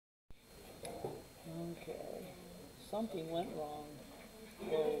something went wrong.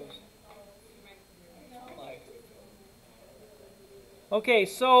 Close. Okay,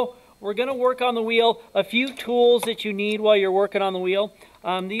 so we're going to work on the wheel. A few tools that you need while you're working on the wheel.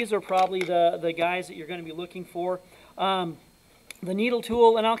 These are probably the guys that you're going to be looking for. The needle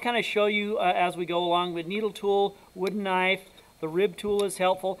tool, and I'll kind of show you as we go along, but needle tool, wooden knife, the rib tool is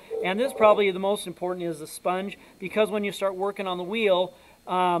helpful, and this probably the most important is the sponge, because when you start working on the wheel,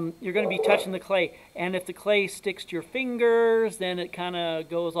 you're going to be touching the clay, and if the clay sticks to your fingers, then it kind of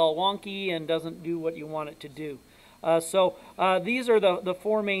goes all wonky and doesn't do what you want it to do. So these are the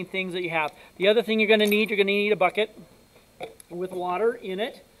four main things that you have. The other thing you're going to need a bucket with water in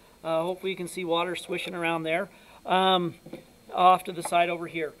it. Hopefully you can see water swishing around there. Off to the side over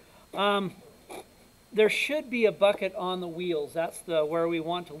here. There should be a bucket on the wheels. That's where we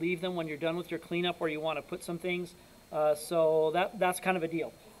want to leave them when you're done with your cleanup, where you want to put some things. So that's kind of a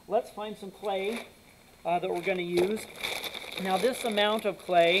deal. Let's find some clay that we're going to use. Now this amount of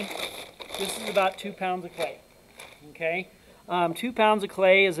clay, this is about 2 pounds of clay. Okay, 2 pounds of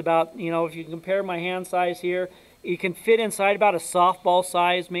clay is about, if you compare my hand size here, you can fit inside about a softball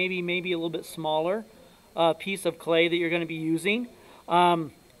size, maybe a little bit smaller piece of clay that you're going to be using,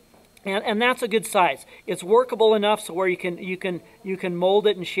 and that's a good size. It's workable enough so where you can mold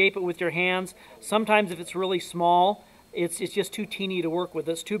it and shape it with your hands. Sometimes if it's really small, it's just too teeny to work with.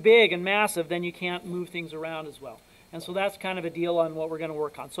 It's too big and massive, then you can't move things around as well. And so that's kind of a deal on what we're going to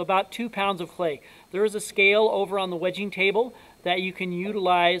work on. So about 2 pounds of clay. There is a scale over on the wedging table that you can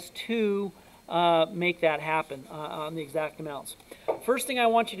utilize to make that happen on the exact amounts. First thing I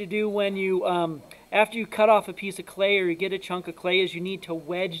want you to do when you, after you cut off a piece of clay or you get a chunk of clay, is you need to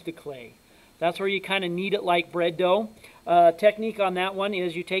wedge the clay. That's where you kind of knead it like bread dough. Technique on that one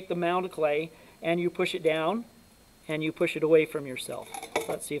is you take the mound of clay and you push it down and you push it away from yourself.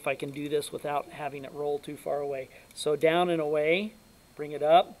 Let's see if I can do this without having it roll too far away. So down and away, bring it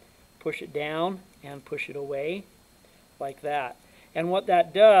up, push it down and push it away like that. And what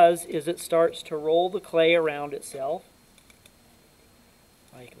that does is it starts to roll the clay around itself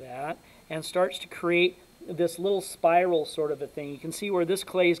like that and starts to create this little spiral sort of a thing. You can see where this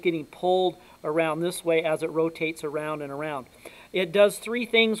clay is getting pulled around this way as it rotates around and around. It does three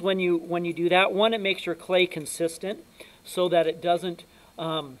things when you do that. One, it makes your clay consistent so that it doesn't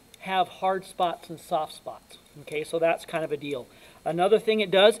have hard spots and soft spots. Okay, so that's kind of a deal. Another thing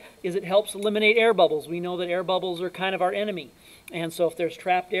it does is it helps eliminate air bubbles. We know that air bubbles are kind of our enemy. And so if there's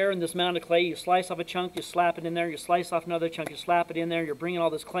trapped air in this mound of clay, you slice off a chunk, you slap it in there, you slice off another chunk, you slap it in there, you're bringing all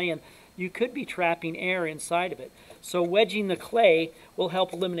this clay in, you could be trapping air inside of it. So wedging the clay will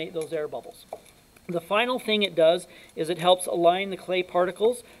help eliminate those air bubbles. The final thing it does is it helps align the clay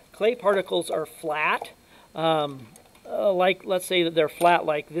particles. Clay particles are flat. Like, let's say that they're flat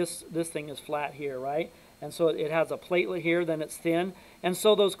like this thing is flat here, right? And so it has a platelet here, then it's thin. And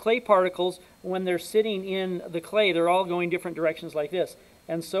so those clay particles, when they're sitting in the clay, they're all going different directions like this.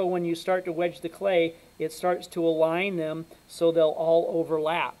 And so when you start to wedge the clay, it starts to align them so they'll all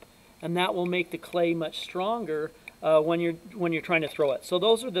overlap. And that will make the clay much stronger when you're trying to throw it. So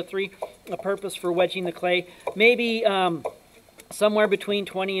those are the three purpose for wedging the clay. Maybe somewhere between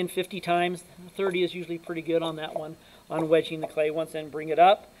 20 and 50 times. 30 is usually pretty good on that one, on wedging the clay. Once then, bring it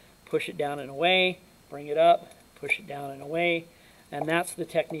up, push it down and away, bring it up, push it down and away, and that's the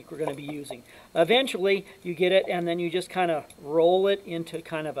technique we're going to be using. Eventually, you get it, and then you just kind of roll it into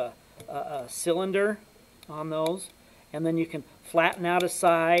kind of a cylinder on those, and then you can flatten out a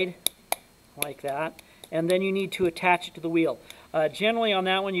side like that, and then you need to attach it to the wheel. Generally on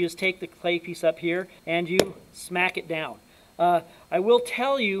that one, you just take the clay piece up here, and you smack it down. I will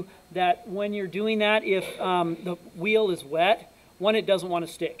tell you that when you're doing that, if the wheel is wet, one, it doesn't want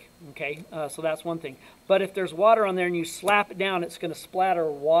to stick, okay? So that's one thing. But if there's water on there and you slap it down, it's going to splatter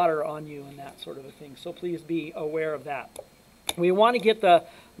water on you and that sort of a thing. So please be aware of that. We want to get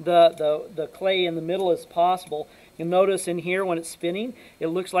the clay in the middle as possible. You'll notice in here when it's spinning, it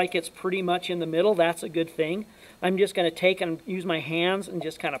looks like it's pretty much in the middle. That's a good thing. I'm just going to take and use my hands and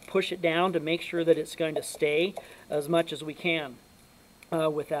just kind of push it down to make sure that it's going to stay as much as we can.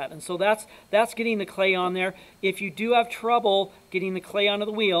 With that. And so that's getting the clay on there. If you do have trouble getting the clay onto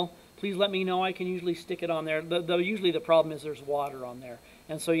the wheel, please let me know. I can usually stick it on there. Usually the problem is there's water on there.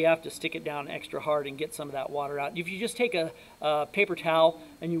 And so you have to stick it down extra hard and get some of that water out. If you just take a paper towel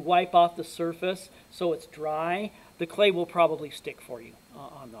and you wipe off the surface so it's dry, the clay will probably stick for you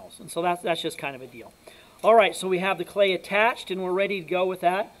on those. And so that's just kind of a deal. All right, so we have the clay attached and we're ready to go with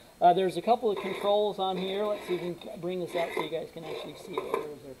that. There's a couple of controls on here. Let's see if we can bring this out so you guys can actually see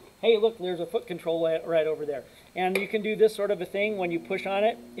it. Hey, look, there's a foot control right over there. And you can do this sort of a thing. When you push on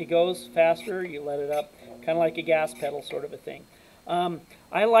it, it goes faster. You let it up, kind of like a gas pedal sort of a thing.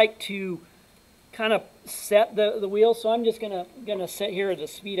 I like to kind of set the wheel, so I'm just gonna set here at the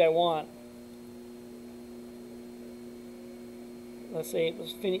speed I want. Let's say it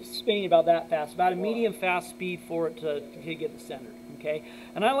was spinning about that fast, about a medium fast speed for it to get it centered. Okay,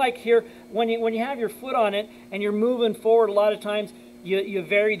 and I like here when you have your foot on it and you're moving forward. A lot of times you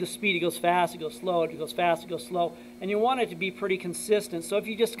vary the speed. It goes fast, it goes slow, it goes fast, it goes slow, and you want it to be pretty consistent. So if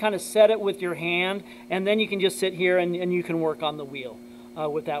you just kind of set it with your hand, and then you can just sit here and you can work on the wheel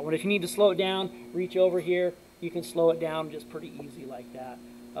with that one. If you need to slow it down, reach over here. You can slow it down just pretty easy like that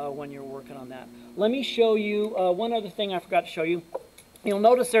when you're working on that. Let me show you one other thing I forgot to show you. You'll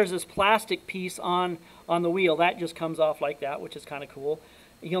notice there's this plastic piece on the wheel. That just comes off like that, which is kind of cool.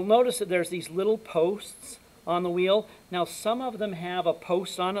 You'll notice that there's these little posts on the wheel. Now, some of them have a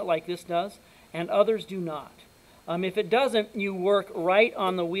post on it like this does, and others do not. If it doesn't, you work right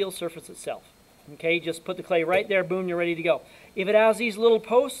on the wheel surface itself. Okay, just put the clay right there, boom, you're ready to go. If it has these little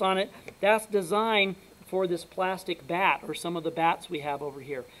posts on it, that's designed for this plastic bat, or some of the bats we have over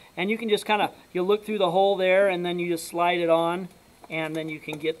here. And you can just kind of, you look through the hole there, and then you just slide it on, and then you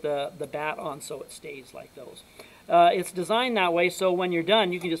can get the bat on so it stays like those. It's designed that way so when you're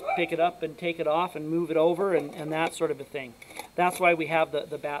done, you can just pick it up and take it off and move it over and that sort of a thing. That's why we have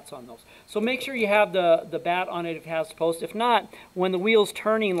the bats on those. So make sure you have the bat on it if it has the post. If not, when the wheel's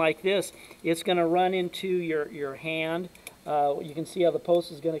turning like this, it's going to run into your hand. You can see how the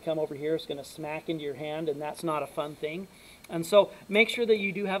post is going to come over here. It's going to smack into your hand, and that's not a fun thing. And so make sure that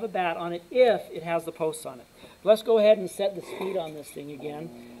you do have a bat on it if it has the posts on it. Let's go ahead and set the speed on this thing again.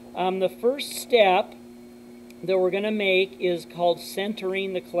 The first step that we're going to make is called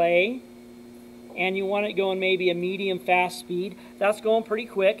centering the clay. And you want it going maybe a medium fast speed. That's going pretty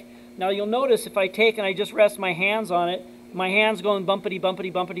quick. Now you'll notice if I take and I just rest my hands on it, my hand's going bumpity,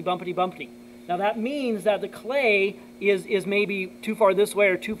 bumpity, bumpity, bumpity, bumpity. Now that means that the clay is maybe too far this way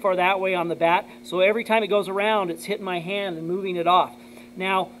or too far that way on the bat. So every time it goes around, it's hitting my hand and moving it off.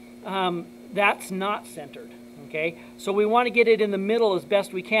 Now, that's not centered. Okay, so we want to get it in the middle as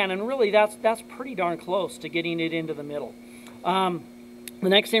best we can, and really that's pretty darn close to getting it into the middle. The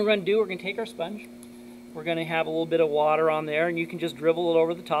next thing we're going to do, we're going to take our sponge. We're going to have a little bit of water on there, and you can just dribble it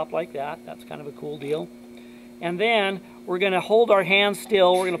over the top like that. That's kind of a cool deal. And then we're going to hold our hands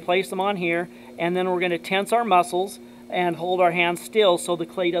still. We're going to place them on here, and then we're going to tense our muscles and hold our hands still so the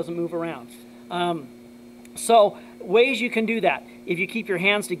clay doesn't move around. So ways you can do that. If you keep your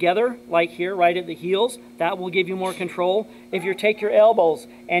hands together, like here, right at the heels, that will give you more control. If you take your elbows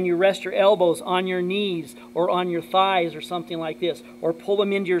and you rest your elbows on your knees or on your thighs or something like this, or pull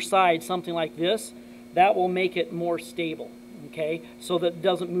them into your side, something like this, that will make it more stable, okay, so that it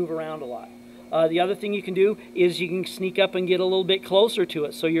doesn't move around a lot. The other thing you can do is you can sneak up and get a little bit closer to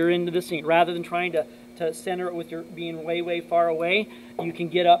it so you're into this thing. Rather than trying to center it with your being way, way far away, you can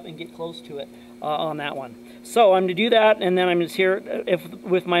get up and get close to it on that one. So I'm going to do that, and then I'm just here.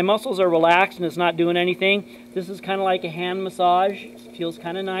 If my muscles are relaxed and it's not doing anything, this is kind of like a hand massage. It feels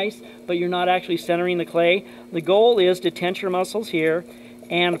kind of nice, but you're not actually centering the clay. The goal is to tense your muscles here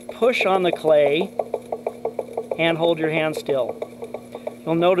and push on the clay and hold your hand still.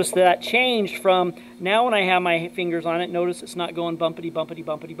 You'll notice that changed from now when I have my fingers on it, notice it's not going bumpity, bumpity,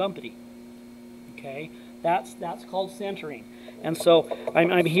 bumpity, bumpity. Okay, that's called centering. And so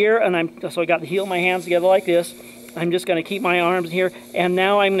I'm here, and so I got the heel of my hands together like this. I'm just going to keep my arms here, and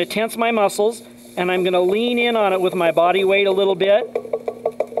now I'm going to tense my muscles, and I'm going to lean in on it with my body weight a little bit.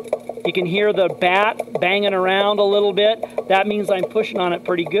 You can hear the bat banging around a little bit. That means I'm pushing on it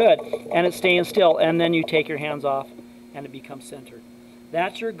pretty good, and it's staying still. And then you take your hands off, and it becomes centered.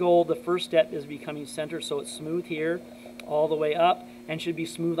 That's your goal. The first step is becoming centered, so it's smooth here all the way up, and should be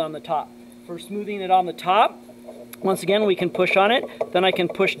smooth on the top. For smoothing it on the top, once again, we can push on it. Then I can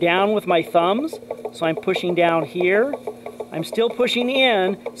push down with my thumbs. So I'm pushing down here. I'm still pushing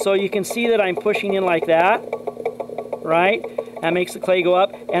in, so you can see that I'm pushing in like that, right? That makes the clay go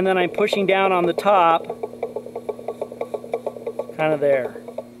up. And then I'm pushing down on the top, kind of there.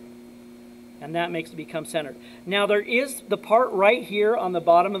 And that makes it become centered. Now there is the part right here on the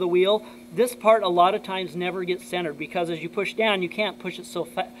bottom of the wheel. This part a lot of times never gets centered because as you push down, you can't push it so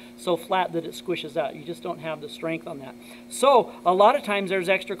flat that it squishes out. You just don't have the strength on that. So a lot of times there's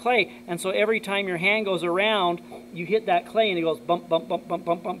extra clay, and so every time your hand goes around, you hit that clay and it goes bump, bump, bump, bump,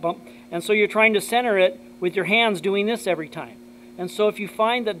 bump, bump, bump. And so you're trying to center it with your hands doing this every time. And so if you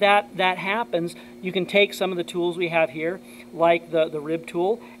find that happens, you can take some of the tools we have here, like the rib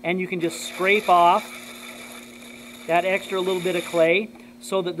tool, and you can just scrape off that extra little bit of clay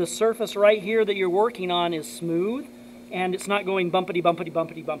so that the surface right here that you're working on is smooth and it's not going bumpity, bumpity,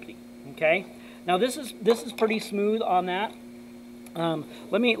 bumpity, bumpity. Okay? Now this is pretty smooth on that.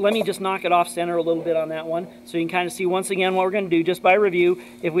 Let me just knock it off center a little bit on that one so you can kind of see once again what we're going to do just by review.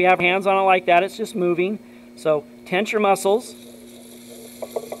 If we have hands on it like that, it's just moving. So tense your muscles,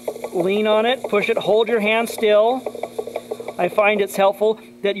 lean on it, push it, hold your hand still. I find it's helpful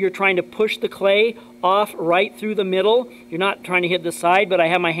that you're trying to push the clay off right through the middle. You're not trying to hit the side, but I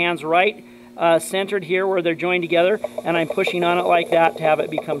have my hands right centered here where they're joined together, and I'm pushing on it like that to have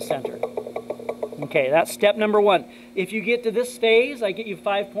it become centered. Okay, that's step number one. If you get to this phase, I get you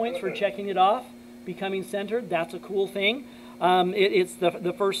 5 points for checking it off, becoming centered. That's a cool thing. It's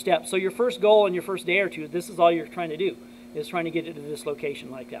the first step. So your first goal in your first day or two, this is all you're trying to do, is trying to get it to this location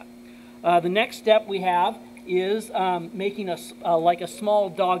like that. The next step we have is making like a small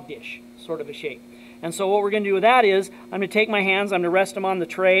dog dish sort of a shape. And so what we're going to do with that is I'm going to take my hands, I'm going to rest them on the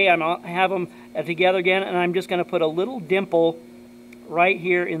tray, I have them together again, and I'm just going to put a little dimple right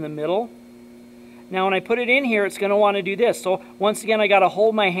here in the middle. Now when I put it in here, it's going to want to do this. So once again, I got to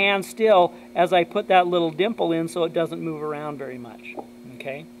hold my hand still as I put that little dimple in so it doesn't move around very much.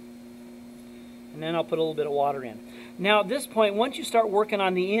 Okay? And then I'll put a little bit of water in. Now at this point, once you start working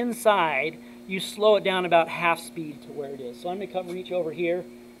on the inside, you slow it down about half speed to where it is. So I'm going to reach over here.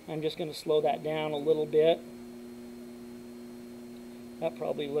 I'm just going to slow that down a little bit. That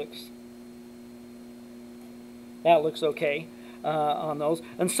probably looks okay on those.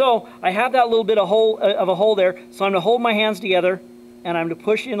 And so I have that little bit of a hole there. So I'm going to hold my hands together and I'm going to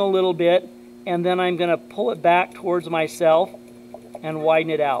push in a little bit, and then I'm going to pull it back towards myself and widen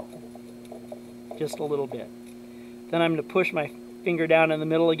it out just a little bit. Then I'm going to push my finger down in the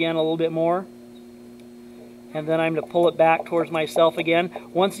middle again a little bit more. And then I'm going to pull it back towards myself again.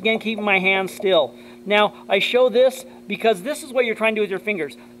 Once again, keeping my hands still. Now, I show this because this is what you're trying to do with your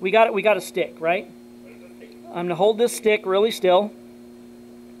fingers. We got a stick, right? I'm going to hold this stick really still.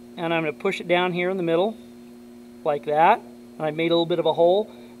 And I'm going to push it down here in the middle, like that. And I've made a little bit of a hole.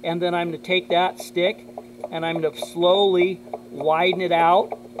 And then I'm going to take that stick and I'm going to slowly widen it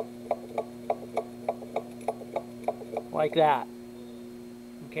out, like that.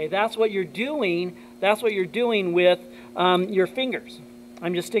 Okay, that's what you're doing. That's what you're doing with your fingers.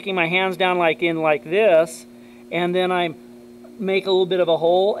 I'm just sticking my hands down like this, and then I make a little bit of a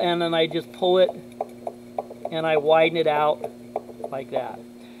hole, and then I just pull it, and I widen it out like that.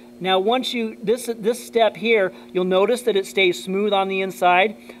 Now, once this step here, you'll notice that it stays smooth on the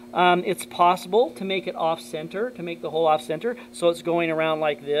inside. It's possible to make it off-center, to make the hole off-center, so it's going around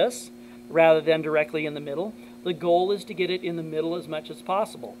like this, rather than directly in the middle. The goal is to get it in the middle as much as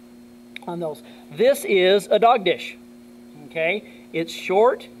possible on those. This is a dog dish. Okay, it's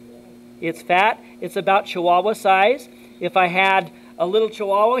short, it's fat, it's about Chihuahua size. If I had a little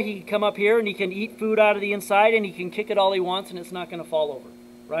Chihuahua, he could come up here and he can eat food out of the inside and he can kick it all he wants and it's not going to fall over.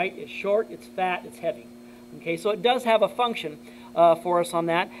 Right? It's short, it's fat, it's heavy. Okay, so it does have a function for us on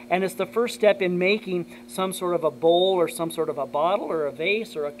that, and it's the first step in making some sort of a bowl or some sort of a bottle or a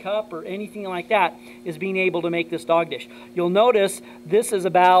vase or a cup or anything like that, is being able to make this dog dish. You'll notice this is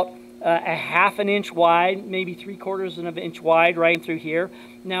about a ½ an inch wide, maybe 3/4 of an inch wide right through here.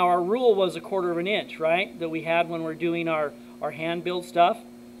 Now our rule was 1/4 of an inch, right, that we had when we're doing our hand build stuff.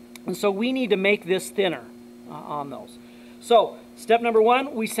 And so we need to make this thinner on those. So step number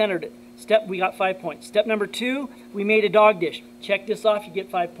one, we centered it. We got 5 points. Step number 2, we made a dog dish. Check this off, you get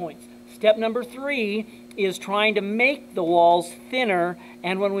 5 points. Step number 3 is trying to make the walls thinner,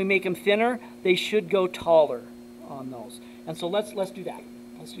 and when we make them thinner, they should go taller on those. And so let's do that.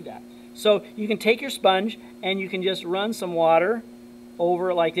 Let's do that. So you can take your sponge and you can just run some water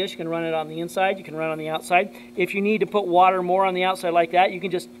over it like this. You can run it on the inside, you can run it on the outside. If you need to put water more on the outside like that, you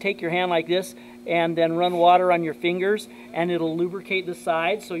can just take your hand like this and then run water on your fingers, and it'll lubricate the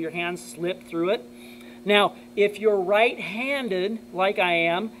sides so your hands slip through it. Now, if you're right-handed, like I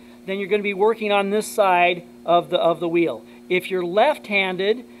am, then you're going to be working on this side of the wheel. If you're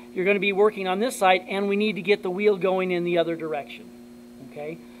left-handed, you're going to be working on this side, and we need to get the wheel going in the other direction.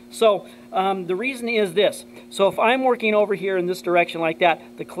 Okay? So the reason is this. So if I'm working over here in this direction like that,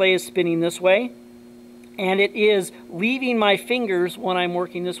 the clay is spinning this way, and it is leaving my fingers when I'm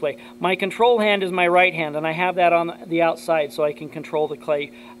working this way. My control hand is my right hand, and I have that on the outside so I can control the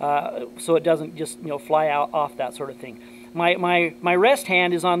clay so it doesn't just fly out off, that sort of thing. My rest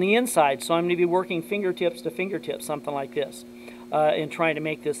hand is on the inside, so I'm going to be working fingertips to fingertips, something like this, and trying to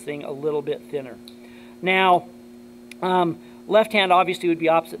make this thing a little bit thinner. Now, Left hand obviously would be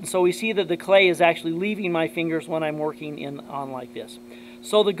opposite. And so we see that the clay is actually leaving my fingers when I'm working on like this.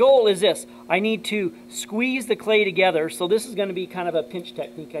 So the goal is this. I need to squeeze the clay together. So this is going to be kind of a pinch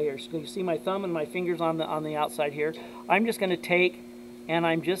technique here. So you see my thumb and my fingers on the outside here. I'm just going to take and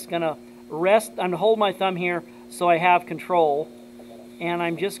I'm just going to rest. I'm going to hold my thumb here so I have control. And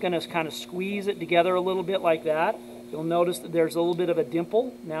I'm just going to kind of squeeze it together a little bit like that. You'll notice that there's a little bit of a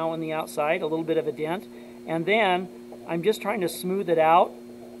dimple now on the outside, a little bit of a dent. And then I'm just trying to smooth it out.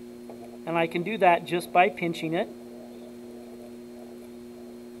 And I can do that just by pinching it.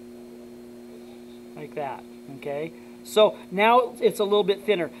 Like that, okay? So now it's a little bit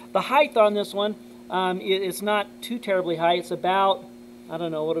thinner. The height on this one, it's not too terribly high. It's about, I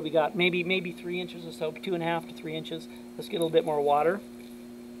don't know, what do we got? Maybe 3 inches or so, 2.5 to 3 inches. Let's get a little bit more water.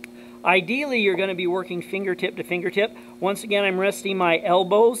 Ideally, you're going to be working fingertip to fingertip. Once again, I'm resting my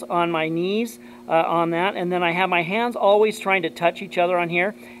elbows on my knees on that, and then I have my hands always trying to touch each other on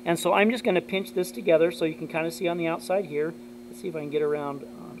here. And so I'm just going to pinch this together so you can kind of see on the outside here. Let's see if I can get around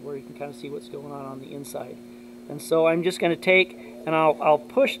where you can kind of see what's going on the inside. And so I'm just going to take and I'll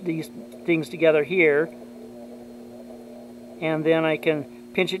push these things together here, and then I can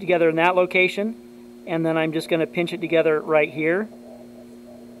pinch it together in that location, and then I'm just going to pinch it together right here.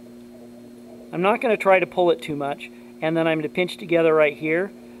 I'm not going to try to pull it too much, and then I'm going to pinch together right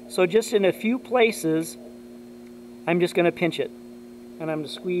here. So just in a few places I'm just going to pinch it, and I'm going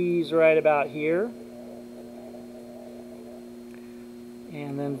to squeeze right about here.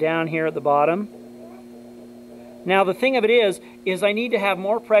 And then down here at the bottom. Now the thing of it is I need to have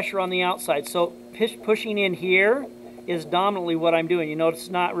more pressure on the outside. So pushing in here is dominantly what I'm doing. You notice it's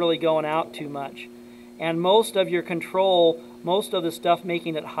not really going out too much. And most of your control, most of the stuff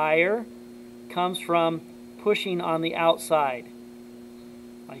making it higher, comes from pushing on the outside.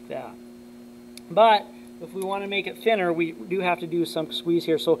 Like that. But if we want to make it thinner, we do have to do some squeeze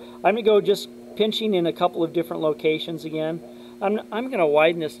here. So I'm going to go just pinching in a couple of different locations again. I'm going to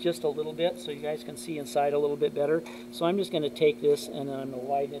widen this just a little bit so you guys can see inside a little bit better. So I'm just going to take this and then I'm going to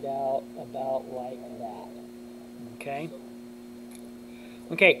widen it out about like that. Okay?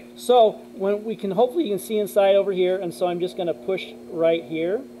 Okay, so when we can, hopefully you can see inside over here, and so I'm just going to push right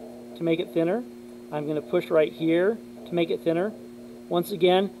here to make it thinner. I'm going to push right here to make it thinner. Once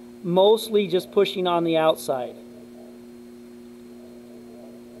again, mostly just pushing on the outside.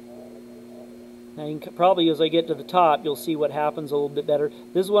 Now you can probably, as I get to the top, you'll see what happens a little bit better.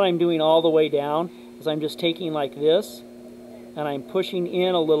 This is what I'm doing all the way down, is I'm just taking like this, and I'm pushing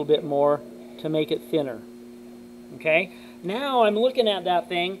in a little bit more to make it thinner. Okay? Now I'm looking at that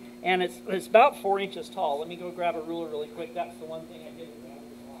thing, and it's about 4 inches tall. Let me go grab a ruler really quick. That's the one thing I didn't grab.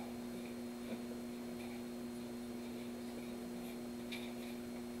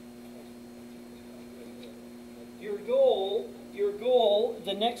 Your goal,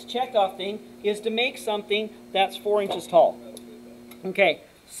 the next checkoff thing, is to make something that's 4 inches tall. Okay,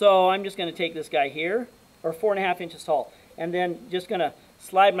 so I'm just going to take this guy here, or 4.5 inches tall, and then just going to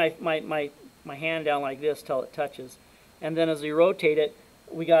slide my hand down like this till it touches. And then as we rotate it,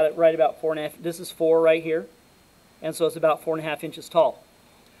 we got it right about 4.5. This is 4 right here, and so it's about 4.5 inches tall.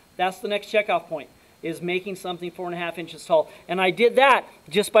 That's the next checkoff point, is making something 4.5 inches tall. And I did that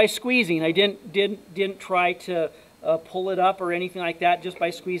just by squeezing. I didn't try to pull it up or anything like that, just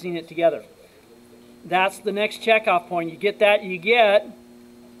by squeezing it together. That's the next checkoff point. You get that, you get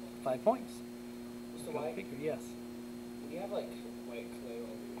 5 points. So like, figure, yes. do you have like white clay over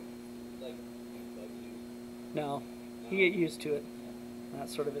like No, you get used to it. That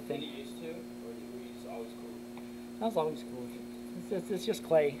sort of a thing. Did you used to, or were you just always cool? That was always cool. It's just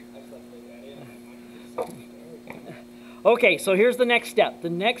clay. Okay, so here's the next step. The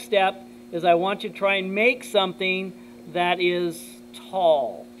next step is I want you to try and make something that is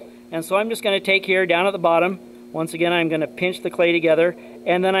tall. And so I'm just going to take here down at the bottom. Once again, I'm going to pinch the clay together,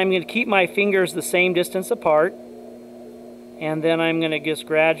 and then I'm going to keep my fingers the same distance apart, and then I'm going to just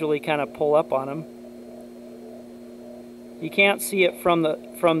gradually kind of pull up on them. You can't see it from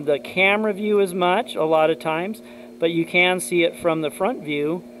the camera view as much a lot of times, but you can see it from the front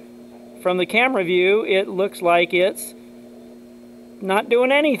view. From the camera view, it looks like it's not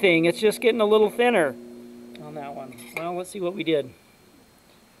doing anything. It's just getting a little thinner on that one. Well, let's see what we did.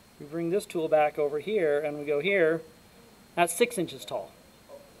 We bring this tool back over here, and we go here. That's 6 inches tall.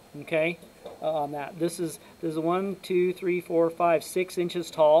 Okay, on that. This is 1, 2, 3, 4, 5, 6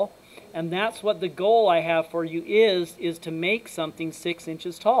 inches tall, and that's what the goal I have for you is to make something 6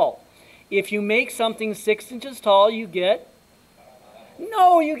 inches tall. If you make something 6 inches tall, you get.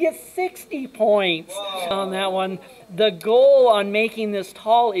 No, you get 60 points. Whoa. On that one. The goal on making this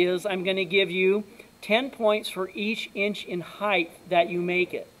tall is I'm going to give you 10 points for each inch in height that you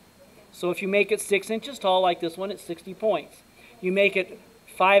make it. So if you make it 6 inches tall like this one, it's 60 points. You make it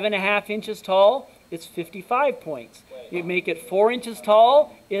 5.5 inches tall, it's 55 points. You make it 4 inches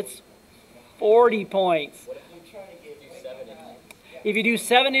tall, it's 40 points. What if you try to give you 7 inches? If you do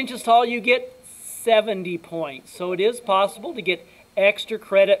 7 inches tall, you get 70 points. So it is possible to get extra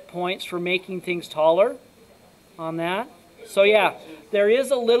credit points for making things taller on that. So yeah, there is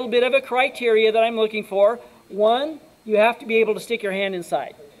a little bit of a criteria that I'm looking for. One, you have to be able to stick your hand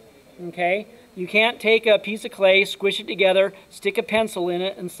inside. Okay? You can't take a piece of clay, squish it together, stick a pencil in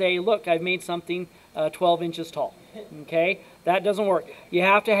it, and say, look, I've made something 12 inches tall. Okay? That doesn't work. You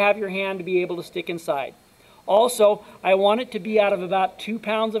have to have your hand to be able to stick inside. Also, I want it to be out of about 2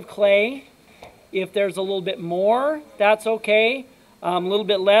 pounds of clay. If there's a little bit more, that's okay. A little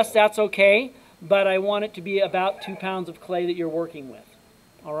bit less, that's okay. But I want it to be about 2 pounds of clay that you're working with.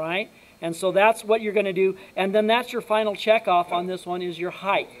 All right? And so that's what you're going to do. And then that's your final check off on this one is your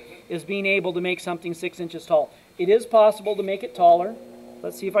height, is being able to make something 6 inches tall. It is possible to make it taller.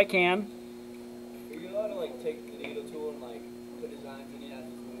 Let's see if I can. Are you allowed to like take the needle tool and like put designs in it as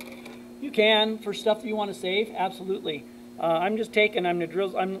it's moving? You can for stuff that you want to save, absolutely. I'm just going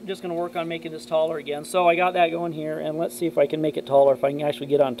to work on making this taller again. So I got that going here, and let's see if I can make it taller, if I can actually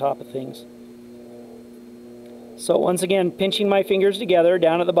get on top of things. So once again, pinching my fingers together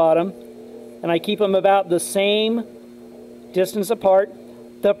down at the bottom, and I keep them about the same distance apart.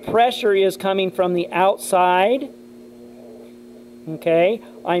 The pressure is coming from the outside. Okay,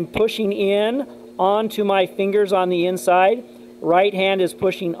 I'm pushing in onto my fingers on the inside. Right hand is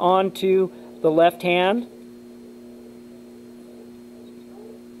pushing onto the left hand.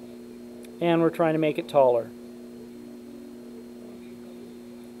 And we're trying to make it taller.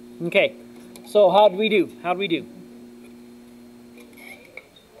 Okay, so how do we do? How do we do?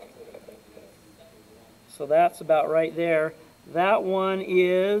 So that's about right there. That one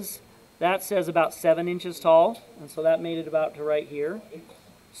is, that says about 7 inches tall, and so that made it about to right here.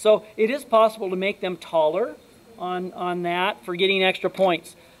 So it is possible to make them taller on that for getting extra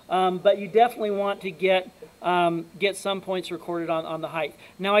points. But you definitely want to get some points recorded on the height.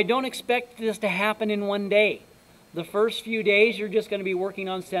 Now, I don't expect this to happen in one day. The first few days, you're just going to be working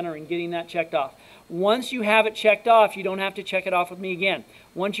on center and getting that checked off. Once you have it checked off, you don't have to check it off with me again.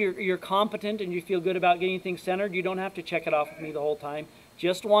 Once you're competent and you feel good about getting things centered, you don't have to check it off with me the whole time.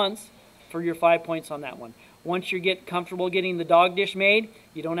 Just once for your 5 points on that one. Once you get comfortable getting the dog dish made,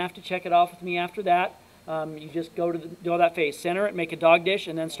 you don't have to check it off with me after that. You just go to that phase, center it, make a dog dish,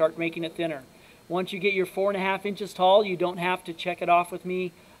 and then start making it thinner. Once you get your 4.5 inches tall, you don't have to check it off with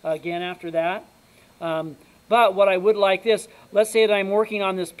me again after that. But what I would like this, let's say that I'm working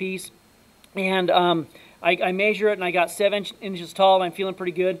on this piece, and I measure it, and I got 7 inches tall, and I'm feeling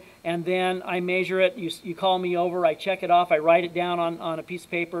pretty good, and then I measure it, you call me over, I check it off, I write it down on a piece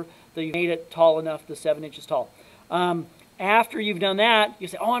of paper that you made it tall enough, the 7 inches tall. After you've done that, you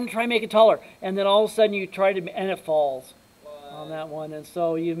say, oh, I'm going to try to make it taller, and then all of a sudden you try to, and it falls on that one, and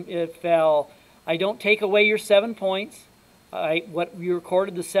so it fell. I don't take away your 7 points. What you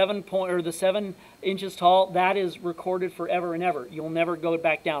recorded, the 7 inches tall, that is recorded forever and ever. You'll never go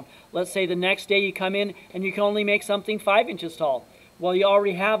back down. Let's say the next day you come in and you can only make something 5 inches tall. Well, you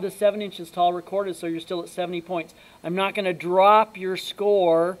already have the 7 inches tall recorded, so you're still at 70 points. I'm not going to drop your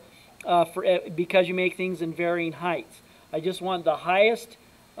score because you make things in varying heights. I just want the highest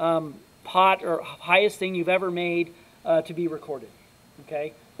pot or highest thing you've ever made to be recorded.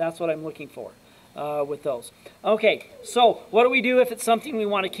 Okay, that's what I'm looking for with those. Okay, so what do we do if it's something we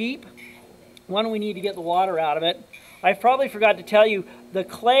want to keep? One, we need to get the water out of it. I probably forgot to tell you, the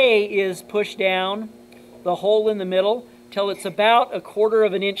clay is pushed down the hole in the middle till it's about 1/4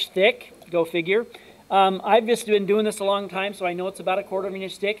 of an inch thick. Go figure. I've just been doing this a long time, so I know it's about 1/4 of an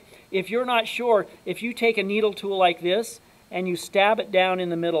inch thick. If you're not sure, if you take a needle tool like this and you stab it down in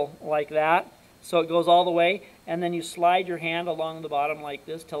the middle like that, so it goes all the way, and then you slide your hand along the bottom like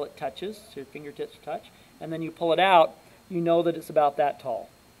this till it touches, so your fingertips touch, and then you pull it out, you know that it's about that tall.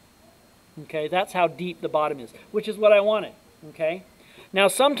 Okay, that's how deep the bottom is, which is what I wanted. Okay, now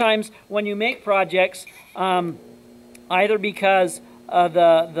sometimes when you make projects, either because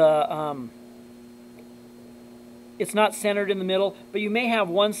it's not centered in the middle, but you may have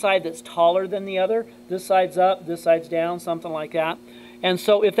one side that's taller than the other. This side's up, this side's down, something like that. And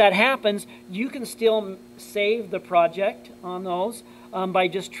so if that happens, you can still save the project on those by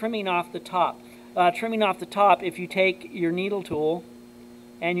just trimming off the top. Trimming off the top, if you take your needle tool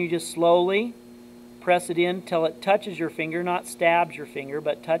and you just slowly press it in till it touches your finger, not stabs your finger,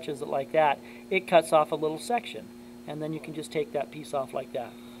 but touches it like that, it cuts off a little section. And then you can just take that piece off like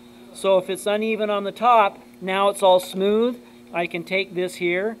that. So if it's uneven on the top, now it's all smooth. I can take this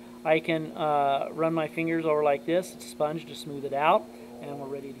here, I can run my fingers over like this, sponge to smooth it out, and we're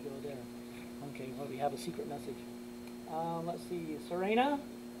ready to go there. Okay, well, we have a secret message. Let's see, Serena?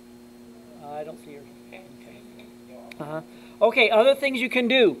 I don't see her. Okay. Okay, other things you can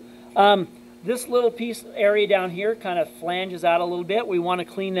do. This little piece area down here kind of flanges out a little bit. We want to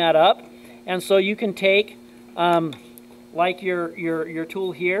clean that up. And so you can take, like your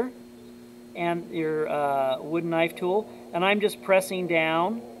tool here, and your wooden knife tool, and I'm just pressing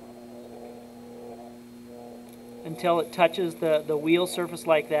down until it touches the wheel surface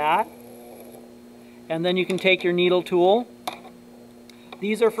like that. And then you can take your needle tool.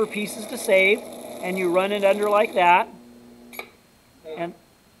 These are for pieces to save, and you run it under like that. And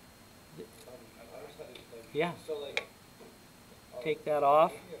yeah, take that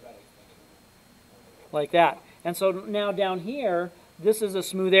off like that. And so now down here, this is a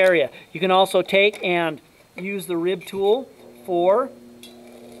smooth area. You can also take and use the rib tool for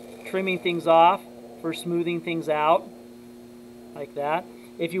trimming things off, for smoothing things out, like that.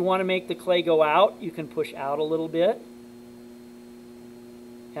 If you want to make the clay go out, you can push out a little bit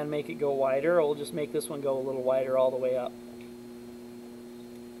and make it go wider. Or we'll just make this one go a little wider all the way up.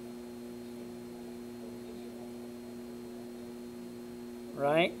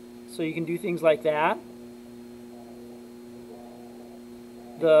 Right? So you can do things like that.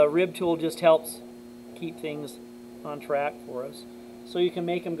 The rib tool just helps keep things on track for us. So you can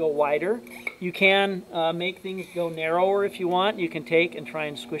make them go wider. You can make things go narrower if you want. You can take and try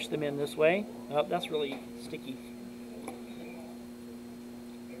and squish them in this way. Oh, that's really sticky.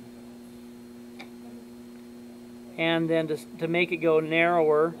 And then to make it go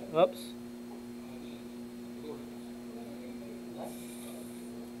narrower, oops,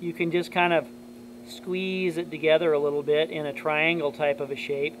 you can just kind of squeeze it together a little bit in a triangle type of a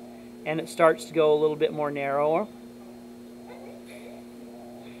shape, and it starts to go a little bit more narrower.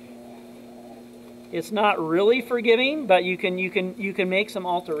 It's not really forgiving, but you can make some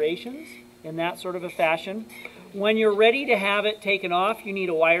alterations in that sort of a fashion. When you're ready to have it taken off, you need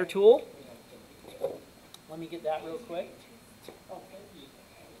a wire tool. Let me get that real quick.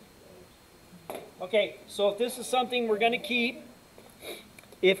 Okay, so if this is something we're going to keep,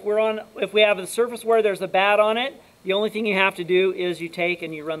 if we have a surface where there's a bat on it, the only thing you have to do is you take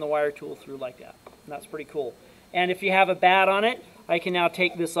and you run the wire tool through like that. And that's pretty cool. And if you have a bat on it, I can now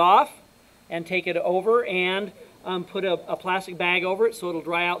take this off and take it over and put a plastic bag over it so it'll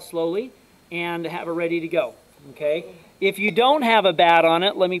dry out slowly and have it ready to go. Okay. If you don't have a bat on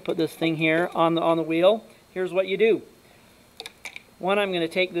it, let me put this thing here on the wheel. Here's what you do. One, I'm going to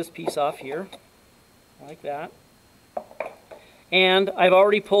take this piece off here like that. And I've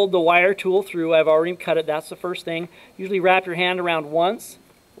already pulled the wire tool through. I've already cut it. That's the first thing. Usually wrap your hand around once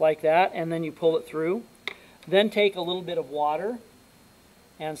like that, and then you pull it through. Then take a little bit of water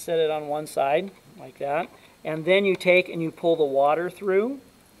and set it on one side like that. And then you take and you pull the water through.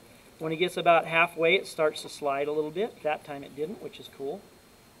 When it gets about halfway, it starts to slide a little bit. That time it didn't, which is cool.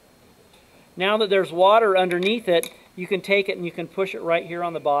 Now that there's water underneath it, you can take it and you can push it right here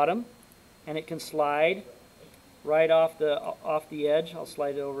on the bottom, and it can slide right off the edge. I'll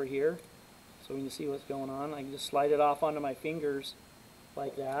slide it over here so we can see what's going on. I can just slide it off onto my fingers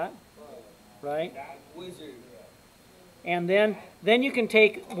like that, right? Wizard. And then you can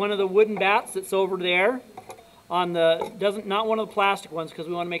take one of the wooden bats that's over there on the, not one of the plastic ones because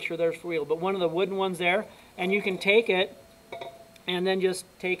we want to make sure there's for real, but one of the wooden ones there, and you can take it and then just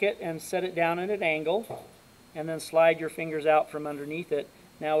take it and set it down at an angle and then slide your fingers out from underneath it.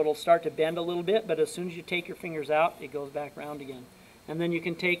 Now it'll start to bend a little bit, but as soon as you take your fingers out, it goes back around again. And then you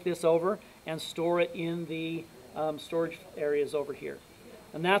can take this over and store it in the storage areas over here.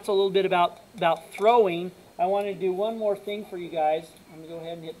 And that's a little bit about throwing. I want to do one more thing for you guys. I'm going to go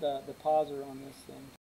ahead and hit the pauser on this thing.